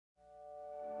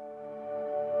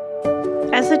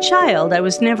As a child, I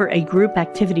was never a group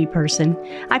activity person.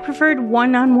 I preferred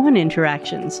one-on-one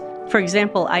interactions. For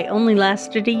example, I only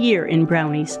lasted a year in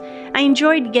brownies. I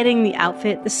enjoyed getting the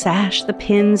outfit, the sash, the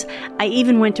pins. I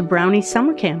even went to brownie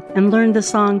summer camp and learned the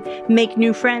song, "Make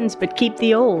New Friends But Keep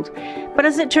the Old." But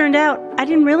as it turned out, I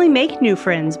didn't really make new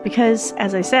friends because,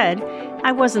 as I said,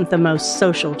 I wasn't the most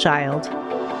social child.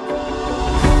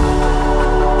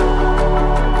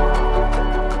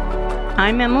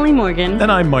 I'm Emily Morgan.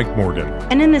 And I'm Mike Morgan.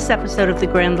 And in this episode of The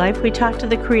Grand Life, we talk to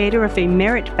the creator of a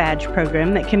merit badge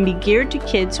program that can be geared to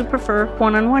kids who prefer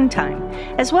one-on-one time,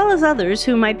 as well as others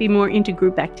who might be more into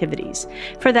group activities.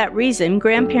 For that reason,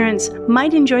 grandparents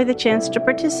might enjoy the chance to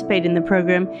participate in the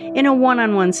program in a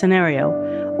one-on-one scenario,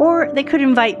 or they could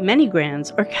invite many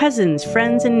grands or cousins,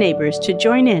 friends, and neighbors to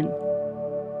join in.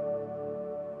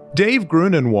 Dave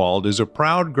Grunenwald is a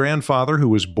proud grandfather who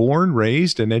was born,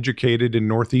 raised, and educated in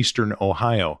northeastern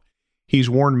Ohio. He's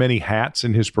worn many hats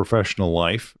in his professional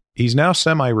life. He's now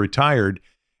semi-retired,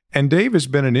 and Dave has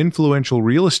been an influential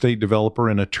real estate developer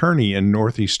and attorney in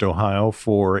Northeast Ohio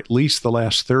for at least the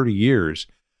last 30 years.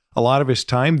 A lot of his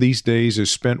time these days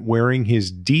is spent wearing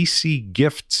his DC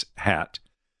Gifts hat.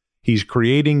 He's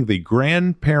creating the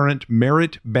Grandparent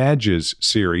Merit Badges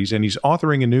series, and he's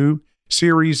authoring a new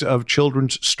series of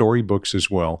children's storybooks as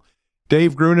well.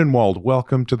 Dave Grunenwald,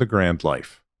 welcome to The Grand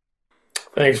Life.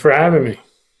 Thanks for having me.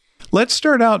 Let's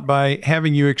start out by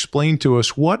having you explain to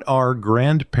us, what are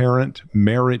Grandparent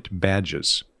Merit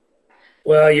Badges?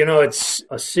 Well, it's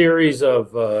a series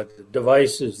of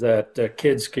devices that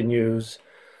kids can use.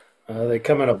 They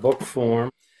come in a book form,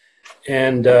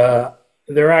 and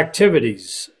they're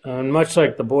activities. Much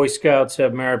like the Boy Scouts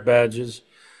have merit badges,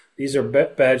 these are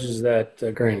badges that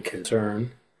grandkids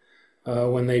earn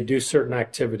when they do certain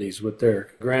activities with their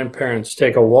grandparents.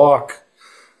 Take a walk,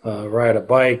 ride a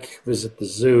bike, visit the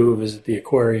zoo, visit the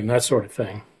aquarium, that sort of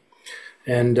thing.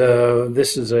 And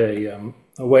this is a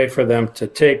way for them to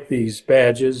take these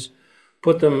badges,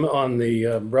 put them on the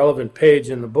relevant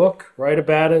page in the book, write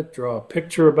about it, draw a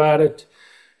picture about it,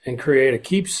 and create a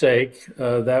keepsake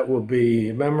that will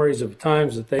be memories of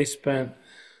times that they spent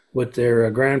with their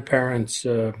grandparents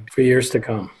for years to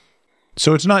come.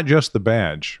 So it's not just the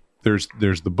badge. There's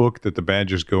the book that the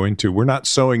badges go into. We're not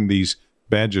sewing these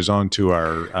badges onto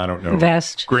our,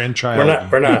 vest.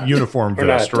 Grandchild we're not. Uniform We're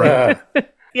vest, not, right?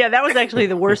 Yeah, that was actually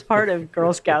the worst part of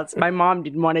Girl Scouts. My mom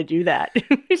didn't want to do that. She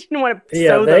didn't want to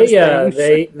sew those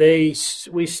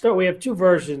things. We have two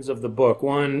versions of the book.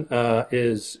 One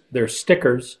is they're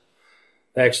stickers.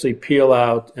 They actually peel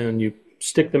out and you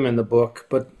stick them in the book.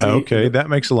 But that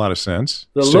makes a lot of sense.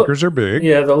 The stickers are big.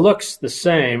 Yeah, the look's the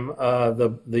same.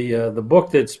 The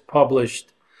book that's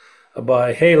published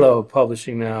by Halo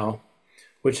Publishing now,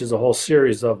 which is a whole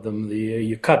series of them.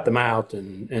 You cut them out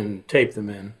and tape them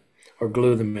in or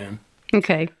glue them in.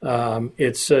 Okay.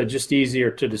 It's just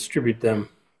easier to distribute them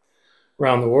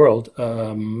around the world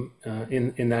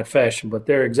in that fashion. But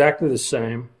they're exactly the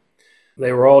same.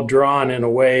 They were all drawn in a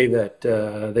way that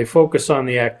they focus on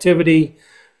the activity,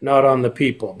 not on the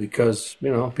people, because,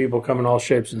 people come in all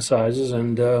shapes and sizes,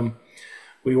 and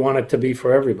we want it to be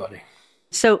for everybody.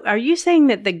 So are you saying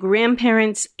that the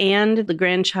grandparents and the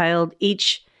grandchild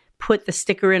each put the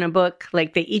sticker in a book,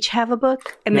 like they each have a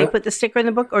book and they put the sticker in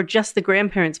the book, or just the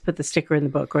grandparents put the sticker in the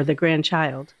book, or the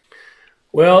grandchild?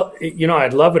 Well,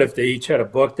 I'd love it if they each had a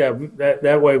book.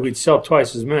 That way we'd sell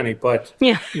twice as many. But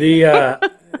yeah.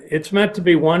 It's meant to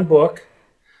be one book,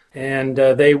 and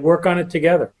they work on it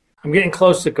together. I'm getting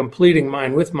close to completing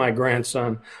mine with my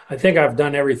grandson. I think I've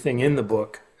done everything in the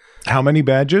book. How many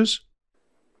badges?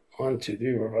 1, 2,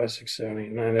 3, 4, 5, 6, 7,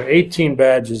 8, 9. There are 18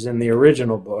 badges in the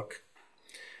original book,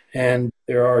 and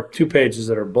there are 2 pages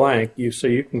that are blank, so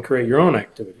you can create your own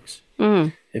activities.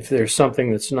 Mm. If there's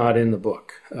something that's not in the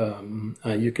book,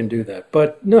 you can do that.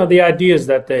 But no, the idea is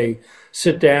that they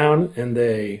sit down and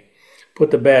they put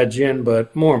the badge in,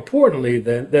 but more importantly,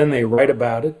 then they write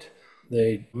about it.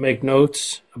 They make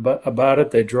notes about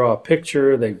it. They draw a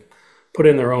picture. They put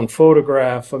in their own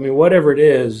photograph. Whatever it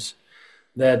is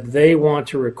that they want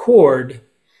to record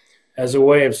as a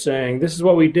way of saying, this is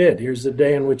what we did. Here's the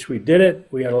day in which we did it.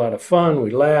 We had a lot of fun.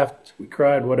 We laughed. We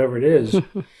cried, whatever it is.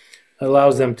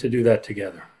 Allows them to do that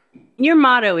together. Your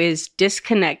motto is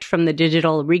disconnect from the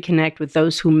digital, reconnect with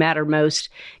those who matter most.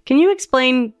 Can you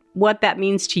explain what that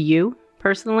means to you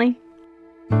personally?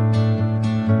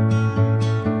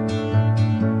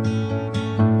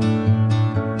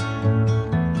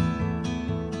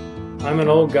 I'm an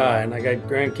old guy, and I got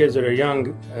grandkids that are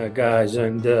young guys,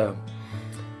 and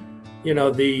you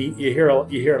hear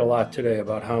it a lot today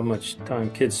about how much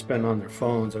time kids spend on their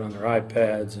phones and on their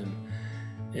iPads,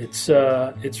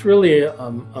 It's really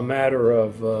a matter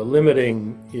of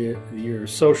limiting your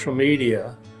social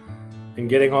media and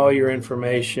getting all your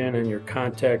information and your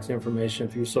contact information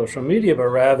through social media, but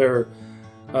rather,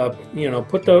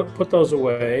 put those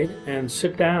away and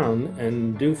sit down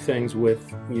and do things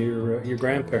with your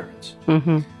grandparents.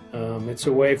 Mm-hmm. It's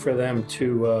a way for them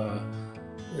to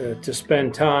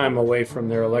spend time away from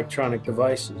their electronic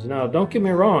devices. Now, don't get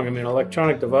me wrong. I mean,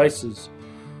 electronic devices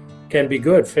can be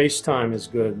good. FaceTime is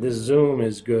good. This Zoom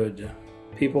is good.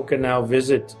 People can now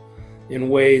visit in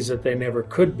ways that they never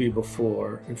could be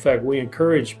before. In fact, we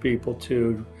encourage people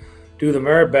to do the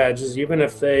merit badges, even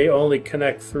if they only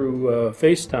connect through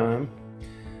FaceTime.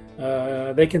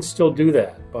 They can still do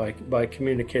that by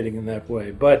communicating in that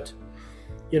way. But,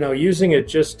 using it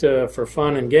just for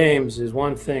fun and games is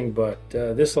one thing, but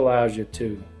this allows you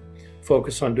to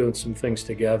focus on doing some things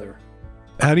together.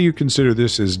 How do you consider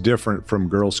this as different from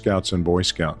Girl Scouts and Boy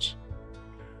Scouts?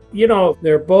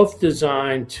 They're both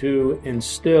designed to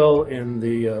instill in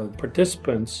the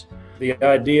participants the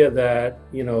idea that,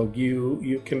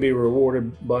 you can be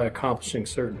rewarded by accomplishing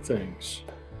certain things.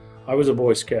 I was a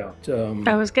Boy Scout.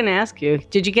 I was going to ask you,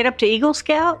 did you get up to Eagle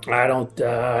Scout?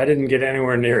 I didn't get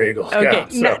anywhere near Eagle Scout. Okay,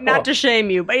 so. Not to shame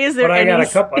you, but is there But I got a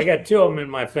couple. I got two of them in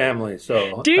my family,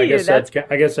 so I guess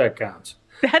that counts.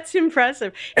 That's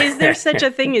impressive. Is there such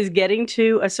a thing as getting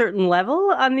to a certain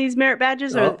level on these merit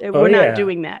badges, or we're not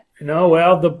doing that? No,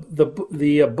 well,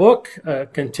 the book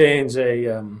contains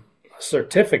a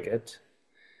certificate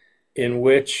in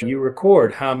which you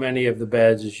record how many of the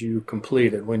badges you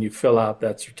completed when you fill out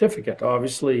that certificate.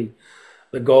 Obviously,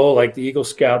 the goal, like the Eagle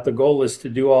Scout, the goal is to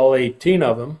do all 18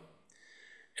 of them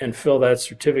and fill that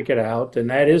certificate out. And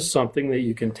that is something that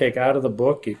you can take out of the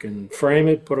book. You can frame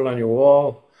it, put it on your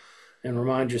wall, and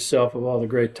remind yourself of all the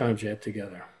great times you had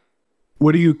together.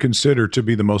 What do you consider to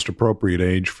be the most appropriate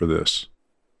age for this?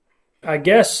 I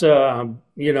guess, I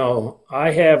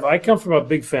come from a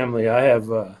big family. I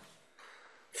have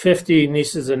 50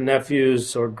 nieces and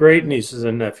nephews, or great nieces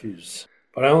and nephews.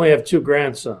 But I only have 2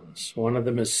 grandsons. One of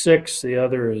them is 6. The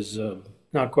other is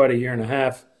not quite a year and a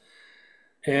half.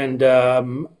 And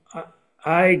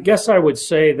I guess I would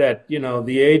say that,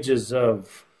 the ages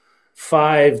of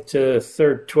 5 to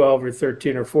 12 or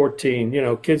 13 or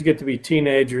 14, kids get to be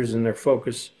teenagers and their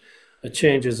focus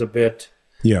changes a bit.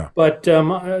 Yeah. But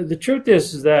the truth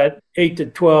is that 8 to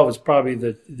 12 is probably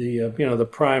the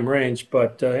prime range,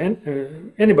 but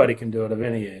anybody can do it of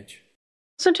any age.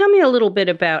 So tell me a little bit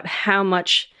about how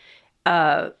much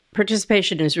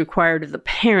participation is required of the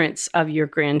parents of your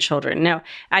grandchildren. Now,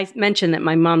 I mentioned that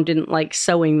my mom didn't like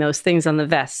sewing those things on the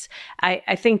vests.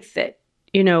 I think that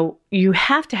you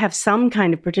have to have some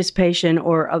kind of participation,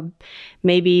 or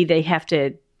maybe they have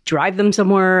to drive them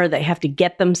somewhere, or they have to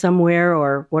get them somewhere,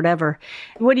 or whatever.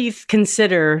 What do you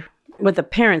consider what the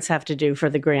parents have to do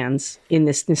for the grands in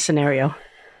this scenario?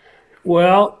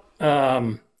 Well,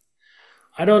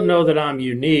 I don't know that I'm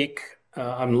unique.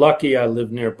 I'm lucky I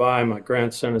live nearby. My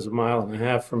grandson is 1.5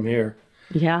 miles from here.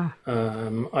 Yeah.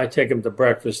 I take him to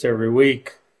breakfast every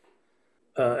week.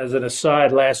 As an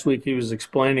aside, last week he was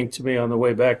explaining to me on the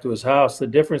way back to his house the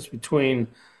difference between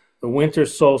the winter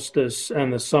solstice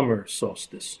and the summer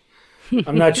solstice.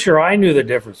 I'm not sure I knew the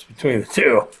difference between the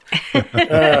two.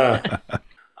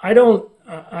 I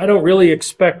don't really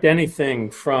expect anything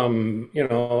from,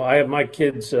 I have my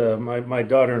kids, my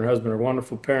daughter and husband are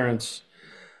wonderful parents.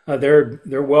 They're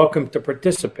welcome to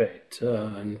participate.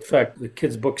 In fact, the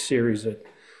kids' book series that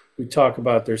we talk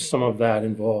about, there's some of that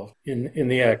involved in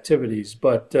the activities.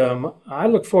 But I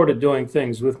look forward to doing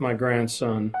things with my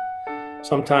grandson.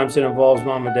 Sometimes it involves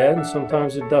mom and dad, and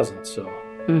sometimes it doesn't. So.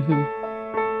 Mm-hmm.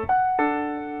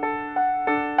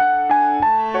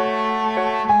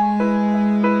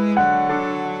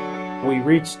 We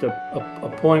reached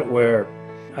a point where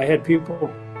I had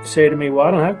people say to me, "Well,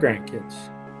 I don't have grandkids.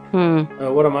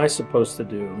 What am I supposed to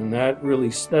do?" And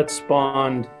that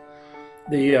spawned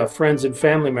the Friends and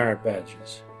Family Merit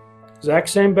Badges. Exact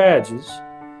same badges,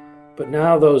 but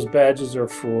now those badges are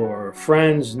for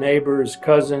friends, neighbors,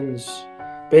 cousins,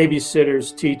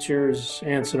 babysitters, teachers,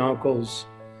 aunts and uncles,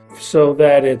 so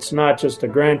that it's not just a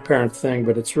grandparent thing,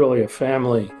 but it's really a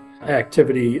family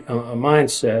activity, a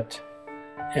mindset.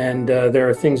 And there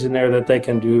are things in there that they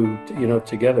can do,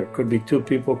 together. Could be 2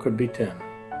 people, could be 10.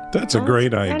 That's a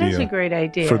great idea. That is a great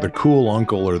idea. For the cool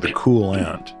uncle or the cool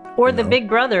aunt. Or the big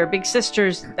brother, big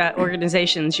sisters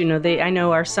organizations. I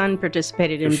know our son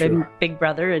participated in Big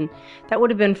Brother, and that would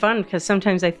have been fun because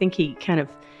sometimes I think he kind of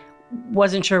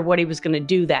wasn't sure what he was going to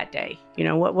do that day.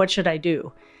 What should I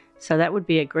do? So that would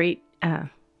be a great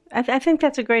I think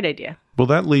that's a great idea. Well,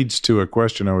 that leads to a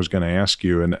question I was going to ask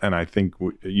you, and I think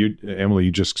you, Emily,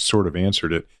 you just sort of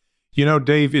answered it. You know,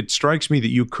 Dave, it strikes me that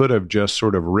you could have just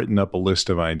sort of written up a list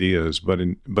of ideas, but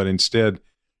instead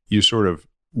you sort of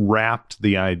wrapped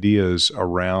the ideas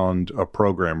around a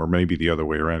program, or maybe the other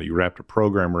way around. You wrapped a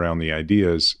program around the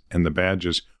ideas and the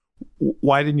badges.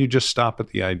 Why didn't you just stop at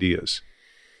the ideas?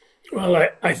 Well,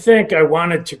 I think I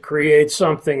wanted to create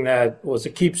something that was a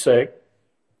keepsake.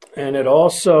 And it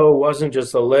also wasn't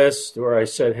just a list where I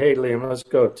said, hey, Liam, let's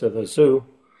go to the zoo.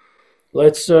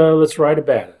 Let's write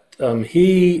about it.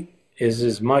 He is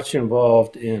as much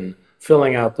involved in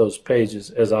filling out those pages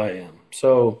as I am.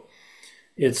 So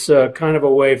it's kind of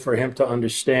a way for him to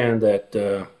understand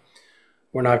that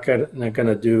we're not going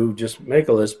to do just make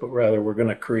a list, but rather we're going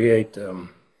to create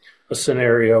a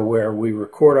scenario where we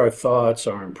record our thoughts,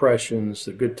 our impressions,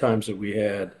 the good times that we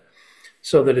had,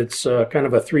 so that it's kind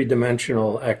of a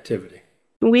three-dimensional activity.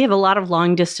 We have a lot of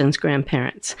long-distance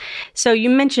grandparents. So you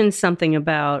mentioned something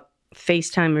about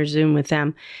FaceTime or Zoom with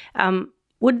them.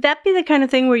 Would that be the kind of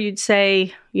thing where you'd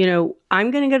say, you know, I'm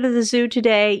going to go to the zoo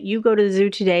today, you go to the zoo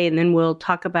today, and then we'll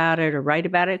talk about it or write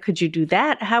about it? Could you do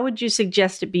that? How would you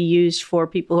suggest it be used for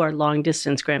people who are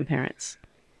long-distance grandparents?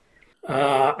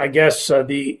 I guess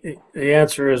the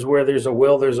answer is where there's a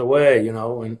will, there's a way. You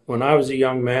know, when I was a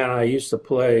young man, I used to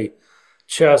play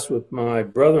chess with my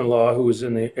brother-in-law who was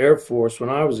in the Air Force when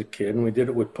I was a kid, and we did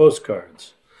it with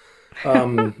postcards.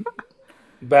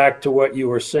 Back to what you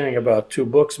were saying about two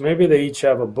books, maybe they each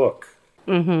have a book.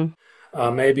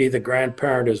 Mm-hmm. Maybe the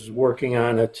grandparent is working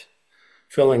on it,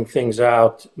 filling things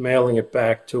out, mailing it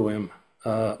back to him,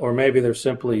 or maybe they're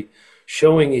simply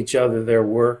showing each other their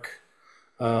work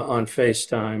on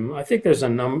FaceTime. I think there's a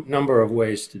number of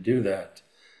ways to do that.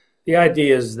 The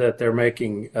idea is that they're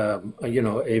making,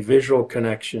 a visual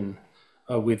connection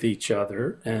with each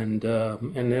other, and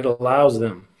it allows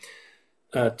them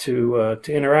to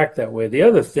interact that way. The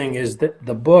other thing is that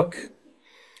the book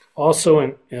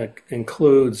also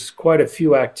includes quite a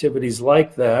few activities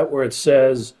like that, where it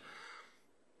says,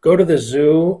 go to the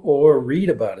zoo or read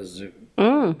about a zoo.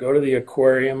 Go to the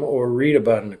aquarium or read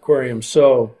about an aquarium.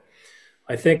 So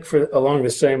I think along the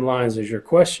same lines as your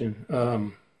question,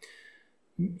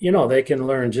 they can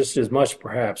learn just as much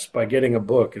perhaps by getting a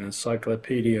book, an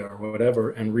encyclopedia or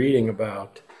whatever, and reading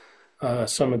about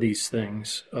some of these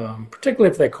things,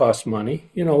 particularly if they cost money.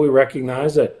 You know, we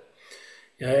recognize that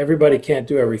everybody can't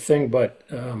do everything, but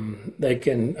they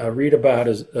can read about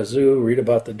a zoo, read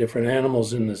about the different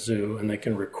animals in the zoo, and they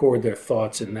can record their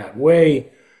thoughts in that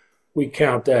way. We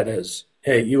count that as,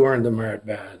 hey, you earned the merit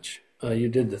badge. You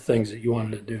did the things that you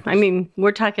wanted to do. I mean,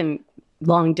 we're talking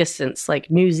long distance,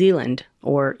 like New Zealand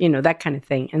or, that kind of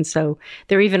thing. And so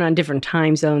they're even on different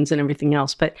time zones and everything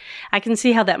else. But I can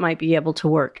see how that might be able to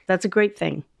work. That's a great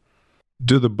thing.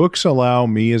 Do the books allow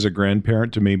me as a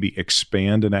grandparent to maybe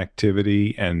expand an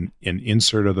activity and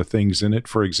insert other things in it?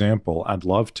 For example, I'd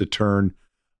love to turn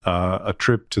a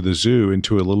trip to the zoo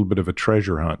into a little bit of a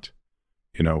treasure hunt.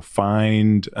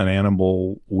 Find an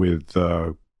animal with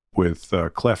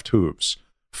cleft hooves.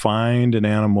 Find an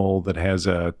animal that has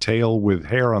a tail with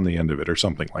hair on the end of it or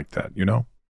something like that,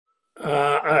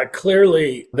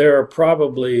 Clearly, there are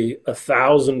probably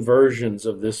 1,000 versions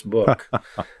of this book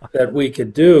that we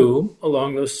could do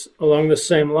along the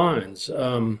same lines.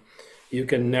 You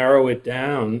can narrow it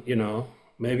down,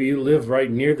 maybe you live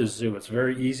right near the zoo. It's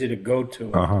very easy to go to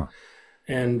it. Uh-huh.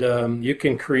 And you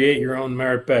can create your own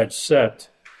merit badge set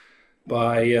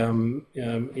by,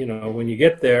 when you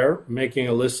get there, making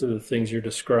a list of the things you're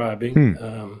describing.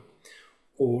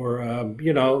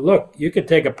 Look, you could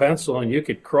take a pencil and you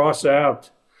could cross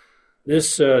out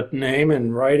this name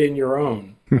and write in your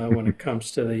own when it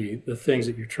comes to the things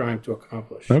that you're trying to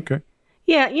accomplish. Okay.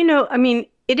 Yeah,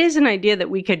 it is an idea that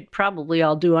we could probably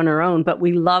all do on our own, but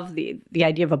we love the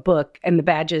idea of a book and the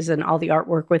badges and all the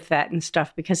artwork with that and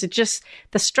stuff, because it just,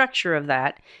 the structure of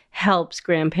that helps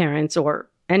grandparents or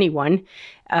anyone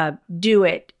do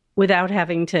it without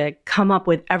having to come up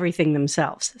with everything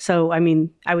themselves. So,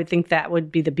 I would think that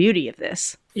would be the beauty of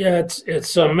this. Yeah,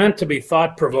 it's meant to be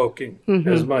thought-provoking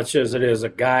as much as it is a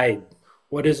guide.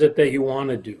 What is it that you want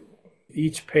to do?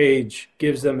 Each page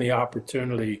gives them the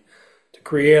opportunity to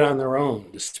create on their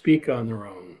own, to speak on their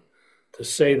own, to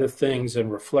say the things and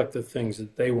reflect the things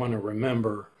that they want to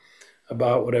remember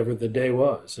about whatever the day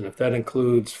was. And if that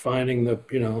includes finding the,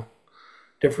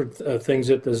 different things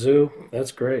at the zoo,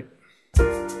 that's great.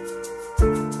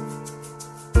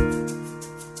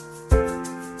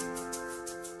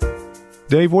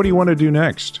 Dave, what do you want to do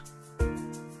next?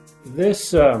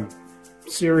 This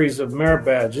series of merit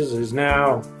badges is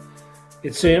now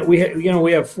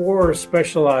We have 4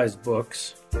 specialized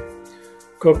books: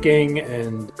 cooking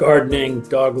and gardening,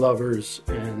 dog lovers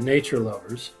and nature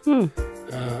lovers,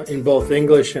 in both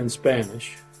English and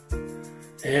Spanish.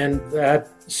 And that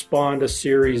spawned a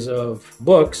series of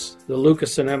books, the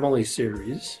Lucas and Emily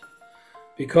series,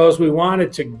 because we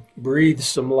wanted to breathe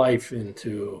some life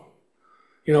into.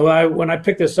 When I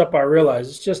picked this up, I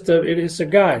realized it's a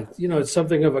guide. It's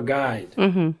something of a guide.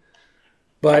 Mm-hmm.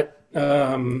 But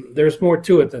there's more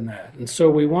to it than that. And so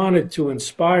we wanted to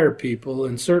inspire people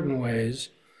in certain ways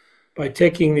by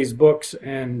taking these books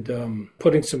and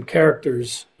putting some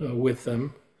characters with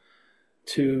them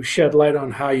to shed light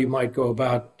on how you might go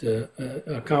about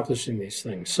accomplishing these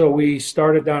things. So we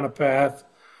started down a path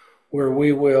where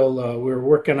we're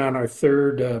working on our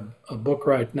 3rd book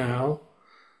right now,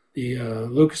 the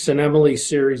Lucas and Emily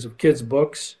series of kids'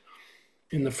 books.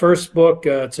 In the first book,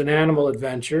 it's an animal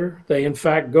adventure. They, in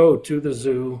fact, go to the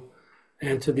zoo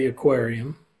and to the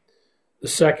aquarium. The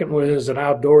second one is an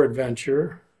outdoor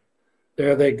adventure.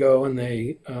 There they go and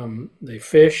they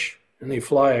fish and they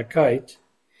fly a kite.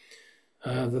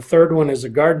 The third one is a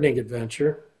gardening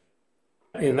adventure.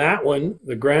 In that one,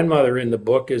 the grandmother in the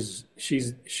book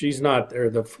she's not there.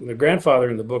 The grandfather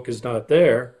in the book is not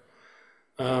there.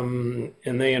 And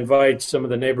they invite some of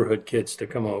the neighborhood kids to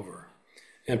come over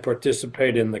and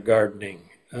participate in the gardening.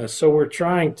 So we're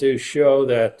trying to show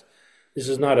that this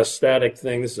is not a static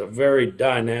thing. This is a very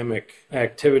dynamic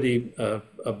activity,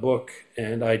 a book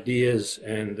and ideas,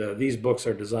 and these books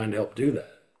are designed to help do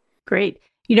that. Great.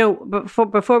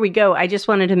 Before we go, I just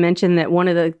wanted to mention that one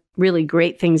of the really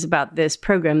great things about this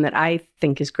program that I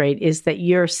think is great is that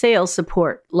your sales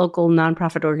support local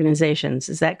nonprofit organizations.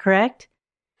 Is that correct?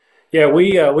 Yeah,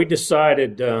 we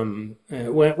decided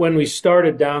when we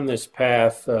started down this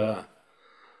path,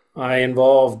 I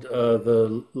involved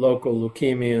the local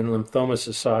Leukemia and Lymphoma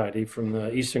Society from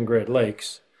the Eastern Great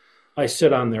Lakes. I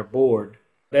sit on their board.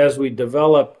 As we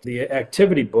developed the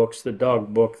activity books, the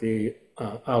dog book, the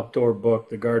outdoor book,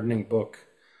 the gardening book,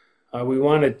 we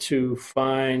wanted to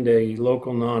find a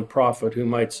local nonprofit who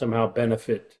might somehow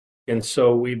benefit. And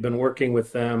so we've been working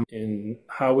with them in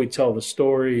how we tell the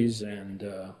stories, and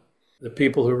the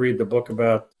people who read the book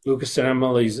about Lucas and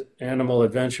Emily's animal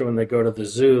adventure when they go to the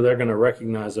zoo, they're going to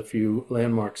recognize a few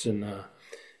landmarks in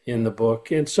the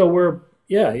book. And so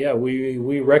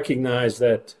we recognize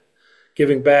that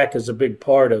giving back is a big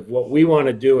part of what we want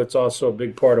to do. It's also a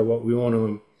big part of what we want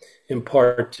to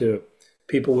impart to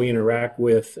people we interact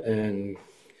with and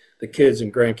the kids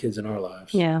and grandkids in our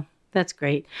lives. Yeah. That's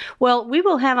great. Well, we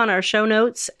will have on our show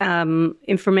notes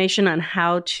information on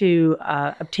how to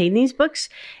obtain these books.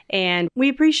 And we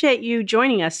appreciate you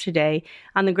joining us today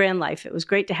on The Grand Life. It was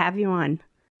great to have you on.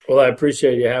 Well, I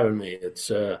appreciate you having me. It's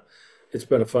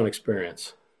been a fun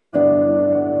experience.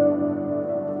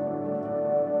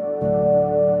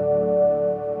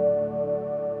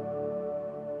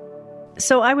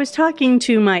 So I was talking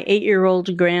to my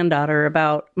 8-year-old granddaughter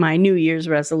about my New Year's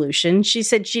resolution. She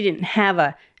said she didn't have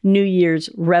a New Year's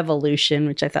revolution,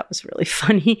 which I thought was really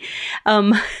funny.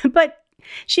 But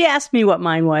she asked me what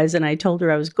mine was, and I told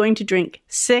her I was going to drink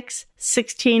 6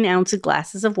 16-ounce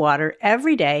glasses of water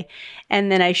every day.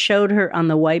 And then I showed her on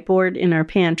the whiteboard in our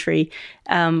pantry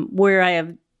where I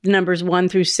have the numbers 1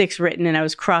 through 6 written, and I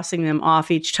was crossing them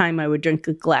off each time I would drink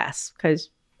a glass.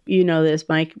 Because you know this,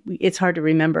 Mike, it's hard to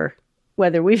remember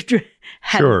whether we've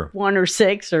had 1 or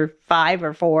 6 or 5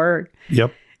 or 4.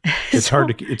 Yep. It's hard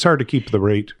to keep the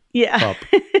rate up.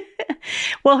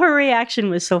 Well, her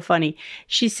reaction was so funny.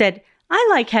 She said, "I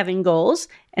like having goals."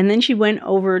 And then she went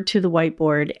over to the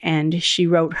whiteboard and she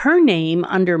wrote her name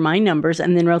under my numbers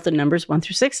and then wrote the numbers 1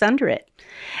 through 6 under it.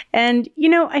 And,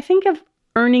 I think of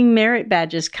earning merit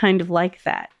badges kind of like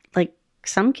that. Like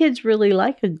some kids really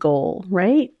like a goal,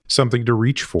 right? Something to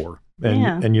reach for.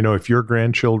 And if your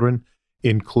grandchildren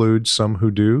include some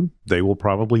who do, they will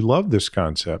probably love this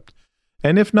concept.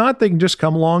 And if not, they can just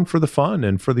come along for the fun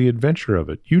and for the adventure of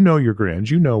it. You know your grands.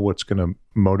 You know what's going to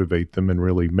motivate them and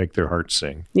really make their hearts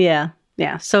sing. Yeah.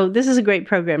 So this is a great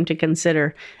program to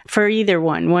consider for either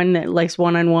one that likes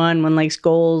one-on-one, one likes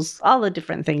goals, all the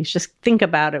different things. Just think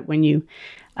about it when you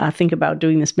think about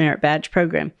doing this merit badge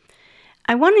program.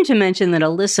 I wanted to mention that a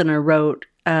listener wrote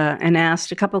and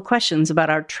asked a couple of questions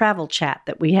about our travel chat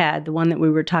that we had, the one that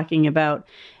we were talking about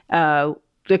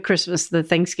the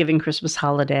Thanksgiving Christmas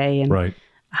holiday and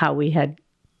how we had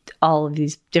all of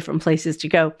these different places to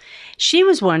go. She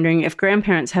was wondering if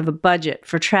grandparents have a budget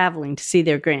for traveling to see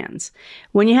their grands.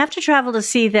 When you have to travel to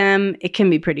see them, it can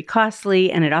be pretty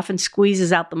costly, and it often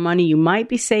squeezes out the money you might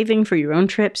be saving for your own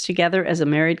trips together as a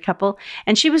married couple.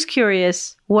 And she was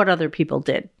curious what other people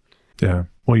did. Yeah.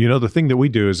 Well, the thing that we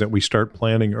do is that we start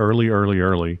planning early,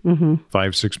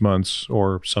 5-6 months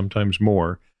or sometimes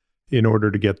more, in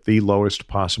order to get the lowest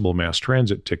possible mass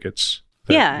transit tickets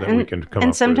that we can come up with.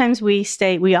 And sometimes we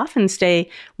often stay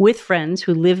with friends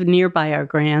who live nearby our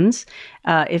grands,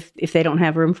 if they don't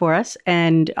have room for us,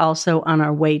 and also on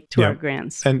our way to our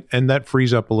grands. And that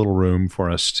frees up a little room for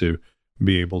us to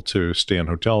be able to stay in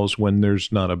hotels when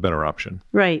there's not a better option.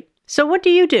 Right. So what do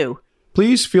you do?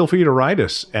 Please feel free to write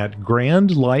us at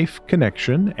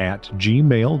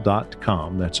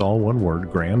grandlifeconnection@gmail.com. That's all one word,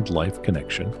 Grand Life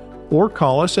Connection. Or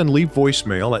call us and leave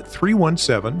voicemail at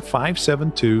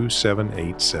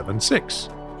 317-572-7876.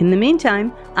 In the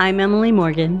meantime, I'm Emily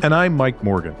Morgan. And I'm Mike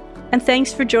Morgan. And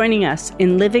thanks for joining us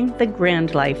in Living the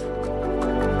Grand Life.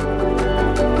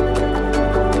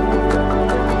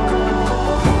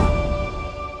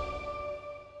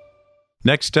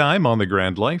 Next time on The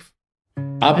Grand Life.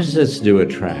 Opposites do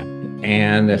attract,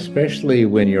 and especially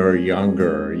when you're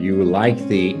younger, you like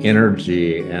the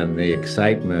energy and the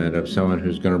excitement of someone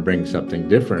who's going to bring something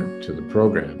different to the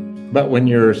program. But when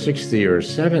you're 60 or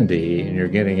 70 and you're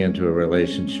getting into a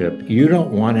relationship, you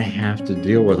don't want to have to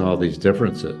deal with all these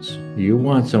differences. You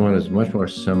want someone who's much more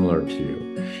similar to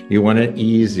you. You want it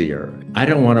easier. I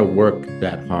don't want to work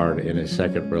that hard in a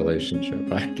second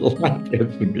relationship. I'd like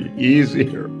it to be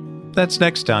easier. That's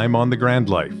next time on The Grand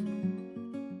Life.